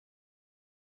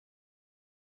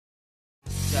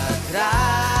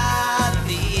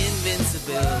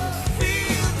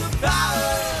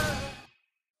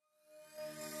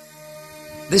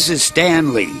This is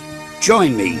Stan Lee.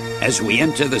 Join me as we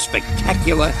enter the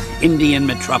spectacular Indian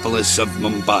metropolis of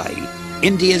Mumbai,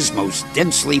 India's most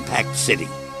densely packed city.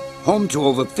 Home to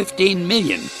over 15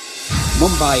 million,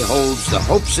 Mumbai holds the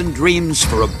hopes and dreams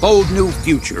for a bold new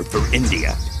future for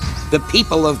India. The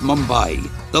people of Mumbai,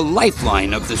 the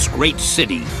lifeline of this great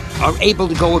city, are able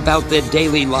to go about their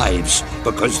daily lives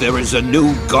because there is a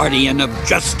new guardian of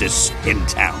justice in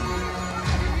town.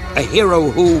 A hero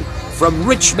who, from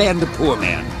rich man to poor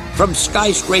man, from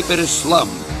skyscraper to slum,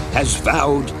 has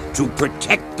vowed to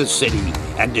protect the city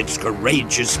and its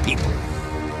courageous people.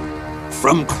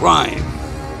 From crime,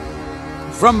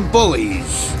 from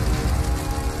bullies,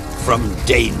 from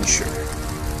danger.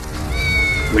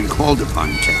 When called upon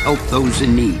to help those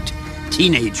in need,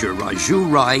 teenager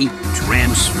Raju Rai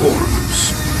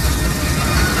transforms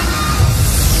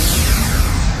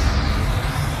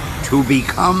to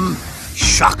become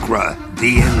Chakra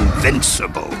The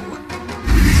Invincible.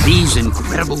 These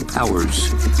incredible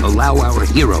powers allow our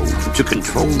hero to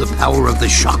control the power of the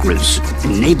chakras,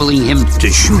 enabling him to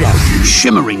shoot out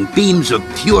shimmering beams of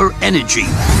pure energy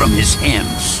from his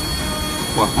hands,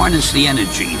 or harness the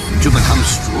energy to become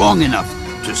strong enough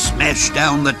to smash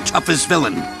down the toughest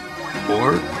villain,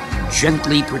 or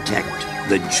gently protect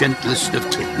the gentlest of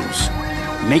kittens,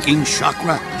 making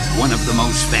Chakra one of the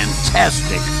most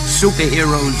fantastic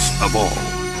superheroes of all,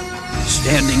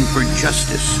 standing for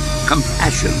justice,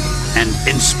 compassion, and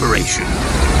inspiration.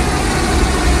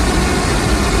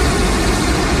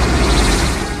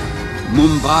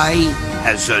 Mumbai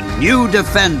has a new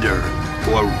defender,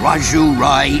 for Raju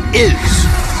Rai is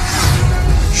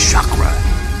Chakra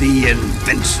the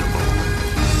Invincible.